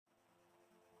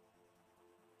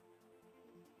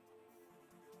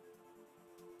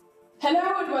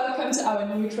Hello and welcome to our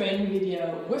new training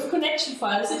video. With connection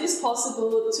files, it is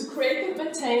possible to create and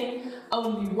maintain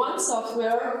only one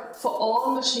software for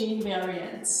all machine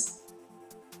variants.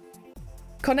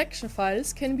 Connection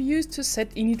files can be used to set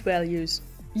INIT values.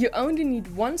 You only need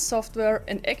one software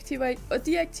and activate or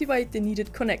deactivate the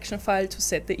needed connection file to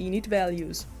set the INIT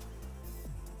values.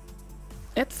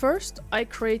 At first, I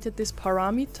created this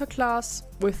parameter class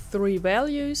with 3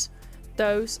 values.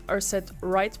 Those are set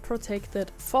write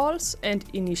protected false and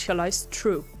initialized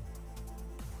true.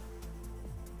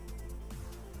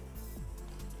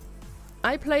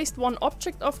 I placed one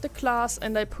object of the class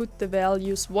and I put the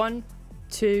values 1,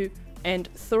 2 and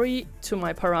 3 to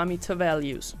my parameter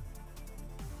values.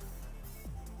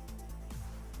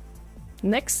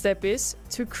 Next step is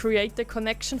to create the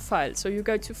connection file. So you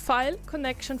go to File,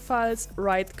 Connection Files,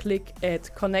 right click,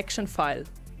 Add Connection File.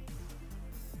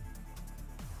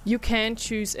 You can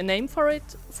choose a name for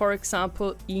it, for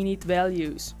example INIT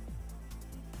values.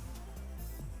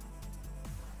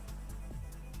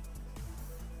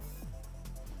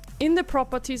 In the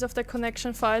properties of the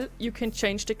connection file, you can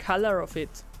change the color of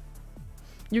it.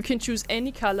 You can choose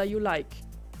any color you like.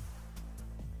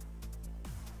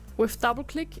 With double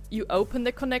click, you open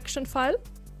the connection file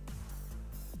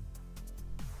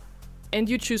and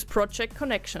you choose Project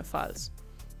Connection Files.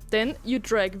 Then you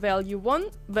drag value 1,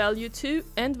 value 2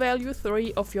 and value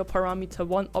 3 of your parameter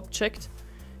 1 object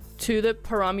to the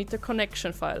parameter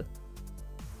connection file.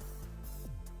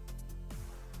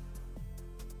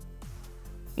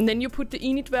 And then you put the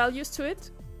INIT values to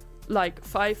it, like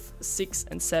 5, 6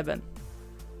 and 7.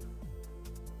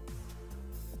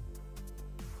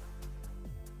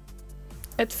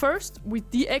 At first, we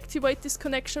deactivate this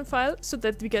connection file so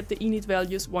that we get the INIT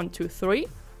values 1, 2, 3.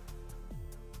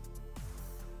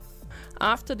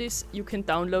 After this, you can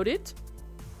download it.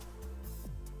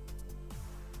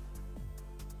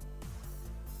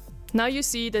 Now you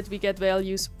see that we get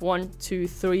values 1, 2,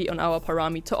 3 on our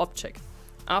parameter object.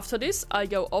 After this, I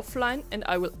go offline and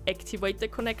I will activate the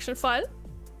connection file.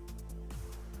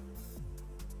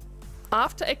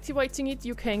 After activating it,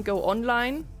 you can go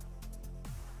online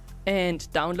and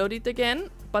download it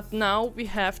again, but now we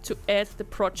have to add the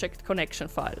project connection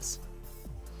files.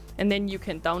 And then you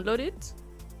can download it.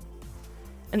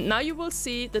 And now you will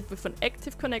see that with an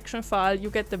active connection file, you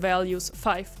get the values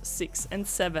 5, 6 and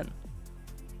 7.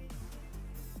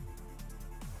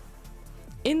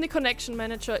 In the connection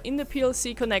manager, in the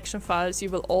PLC connection files, you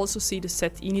will also see the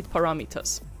set INIT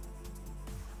parameters.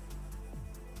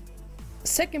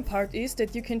 Second part is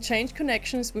that you can change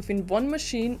connections within one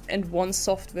machine and one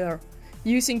software.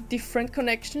 Using different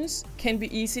connections can be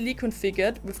easily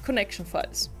configured with connection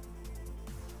files.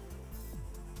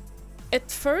 At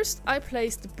first, I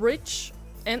placed the bridge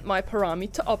and my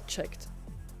parameter object.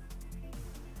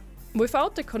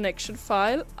 Without the connection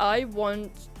file, I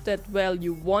want that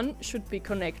value 1 should be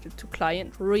connected to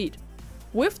client read.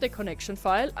 With the connection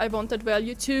file, I want that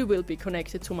value 2 will be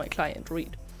connected to my client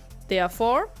read.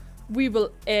 Therefore, we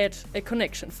will add a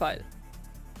connection file.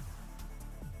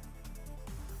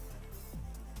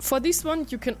 For this one,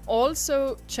 you can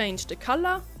also change the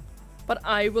color, but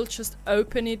I will just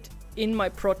open it in my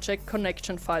project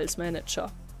connection files manager.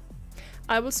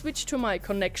 I will switch to my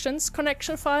connections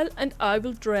connection file and I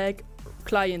will drag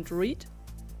client read,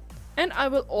 and I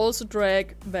will also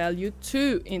drag value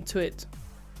 2 into it.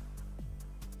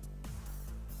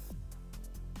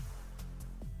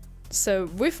 So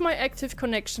with my active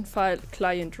connection file,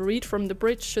 client read from the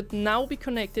bridge should now be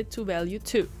connected to value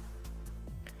 2.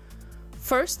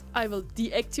 First, I will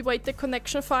deactivate the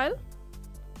connection file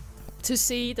to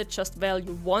see that just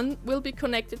value 1 will be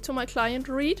connected to my client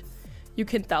read. You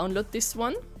can download this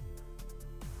one.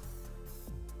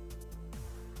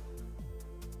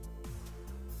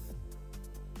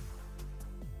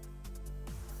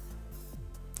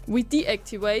 We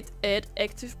deactivate add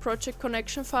active project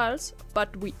connection files,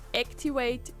 but we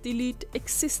activate delete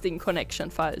existing connection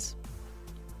files.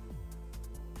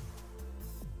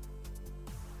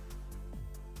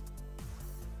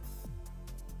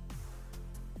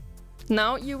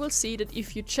 Now you will see that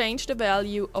if you change the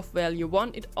value of value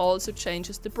 1, it also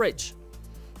changes the bridge.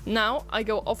 Now I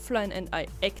go offline and I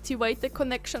activate the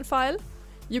connection file.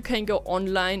 You can go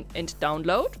online and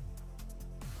download.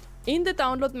 In the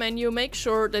download menu, make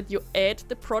sure that you add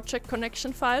the project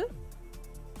connection file.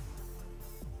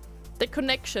 The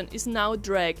connection is now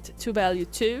dragged to value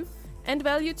 2, and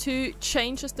value 2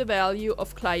 changes the value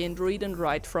of client read and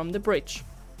write from the bridge.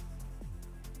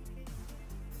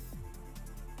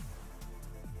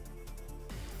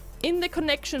 In the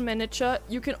connection manager,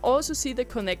 you can also see the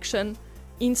connection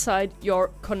inside your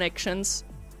connections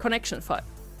connection file.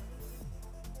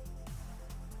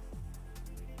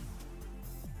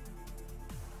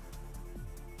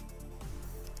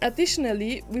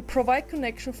 Additionally, we provide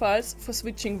connection files for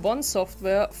switching one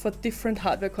software for different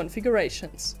hardware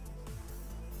configurations.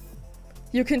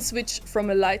 You can switch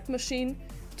from a light machine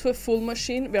to a full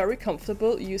machine very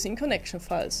comfortable using connection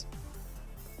files.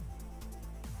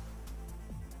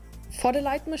 For the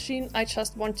light machine, I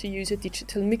just want to use a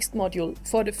digital mixed module.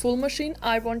 For the full machine,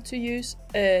 I want to use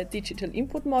a digital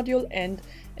input module and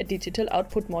a digital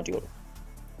output module.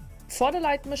 For the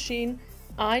light machine,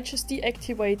 I just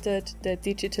deactivated the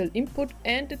digital input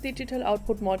and the digital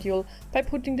output module by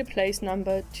putting the place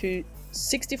number to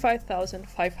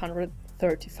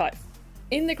 65,535.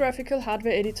 In the graphical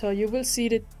hardware editor, you will see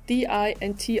the DI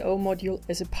and TO module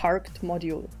as a parked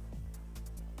module.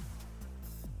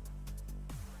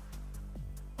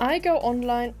 I go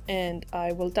online and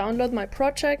I will download my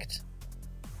project.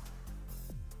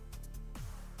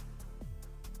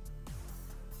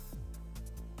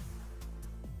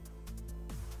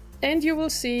 And you will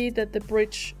see that the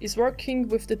bridge is working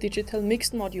with the digital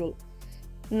mixed module.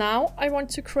 Now I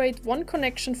want to create one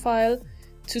connection file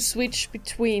to switch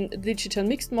between the digital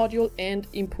mixed module and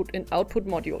input and output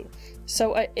module.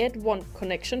 So I add one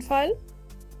connection file.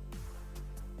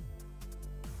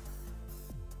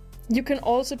 You can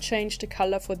also change the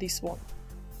color for this one.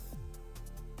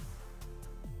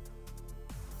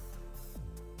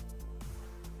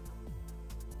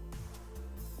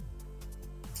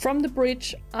 From the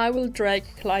bridge, I will drag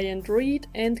client read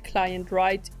and client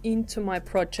write into my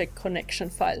project connection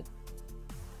file.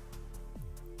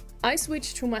 I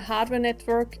switch to my hardware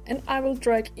network and I will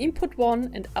drag input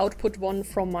 1 and output 1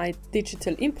 from my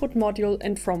digital input module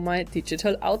and from my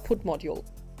digital output module.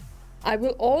 I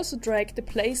will also drag the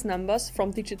place numbers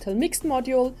from digital mixed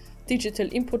module, digital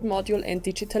input module and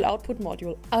digital output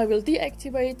module. I will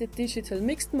deactivate the digital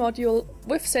mixed module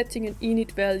with setting an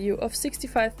INIT value of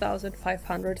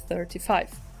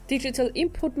 65,535. Digital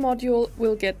input module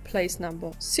will get place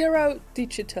number 0,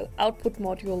 digital output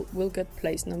module will get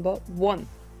place number 1.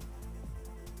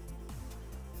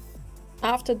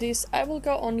 After this, I will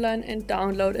go online and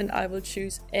download and I will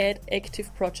choose Add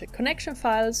Active Project Connection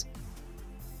Files.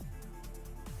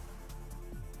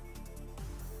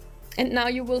 And now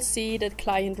you will see that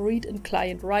client read and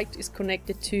client write is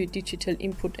connected to digital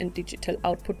input and digital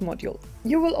output module.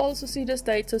 You will also see the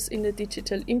status in the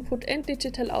digital input and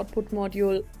digital output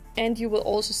module, and you will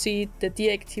also see the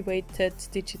deactivated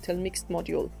digital mixed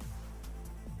module.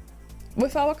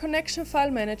 With our connection file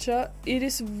manager, it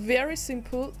is very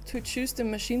simple to choose the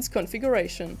machine's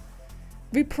configuration.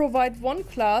 We provide one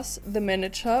class, the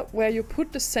manager, where you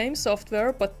put the same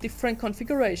software but different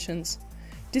configurations.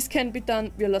 This can be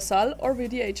done via LASAL or via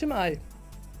the HMI.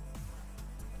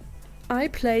 I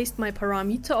placed my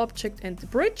parameter object and the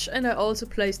bridge, and I also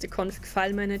placed the config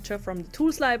file manager from the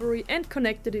tools library and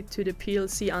connected it to the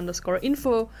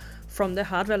PLC_info from the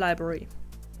hardware library.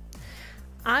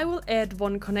 I will add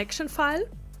one connection file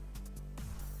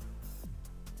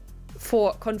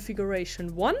for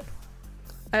configuration 1.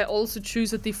 I also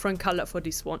choose a different color for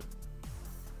this one.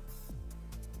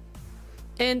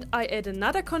 And I add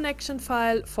another connection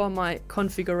file for my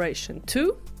configuration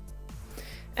 2.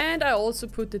 And I also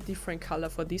put a different color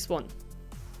for this one.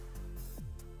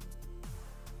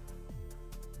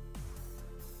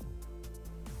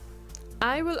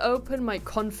 I will open my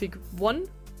config 1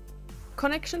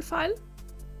 connection file.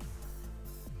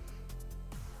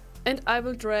 And I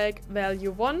will drag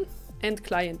value 1 and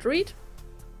client read.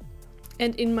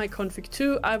 And in my config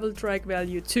 2, I will drag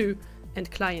value 2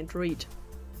 and client read.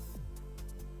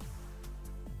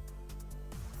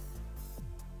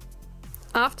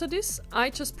 After this, I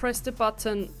just press the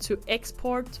button to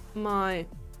export my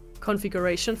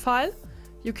configuration file.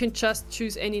 You can just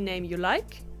choose any name you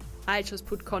like. I just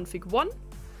put config 1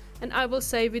 and I will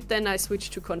save it. Then I switch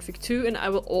to config 2 and I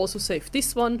will also save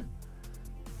this one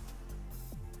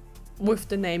with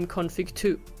the name config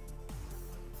 2.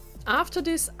 After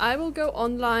this, I will go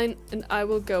online and I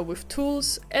will go with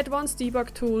Tools, Advanced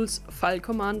Debug Tools, File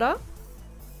Commander.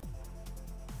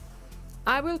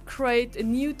 I will create a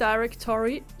new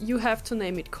directory. You have to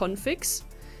name it configs.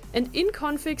 And in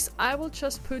configs, I will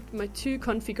just put my 2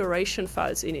 configuration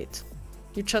files in it.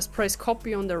 You just press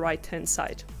copy on the right-hand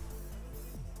side.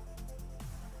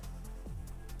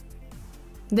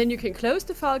 Then you can close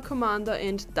the File Commander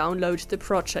and download the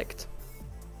project.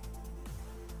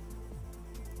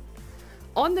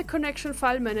 On the connection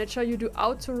file manager, you do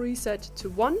auto reset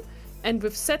to 1. And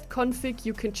with set config,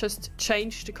 you can just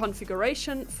change the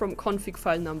configuration from config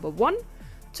file number 1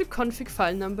 to config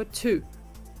file number 2.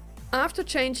 After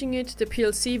changing it, the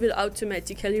PLC will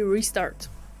automatically restart.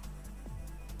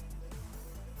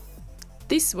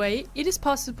 This way, it is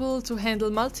possible to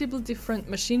handle multiple different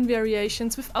machine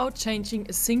variations without changing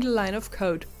a single line of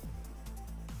code.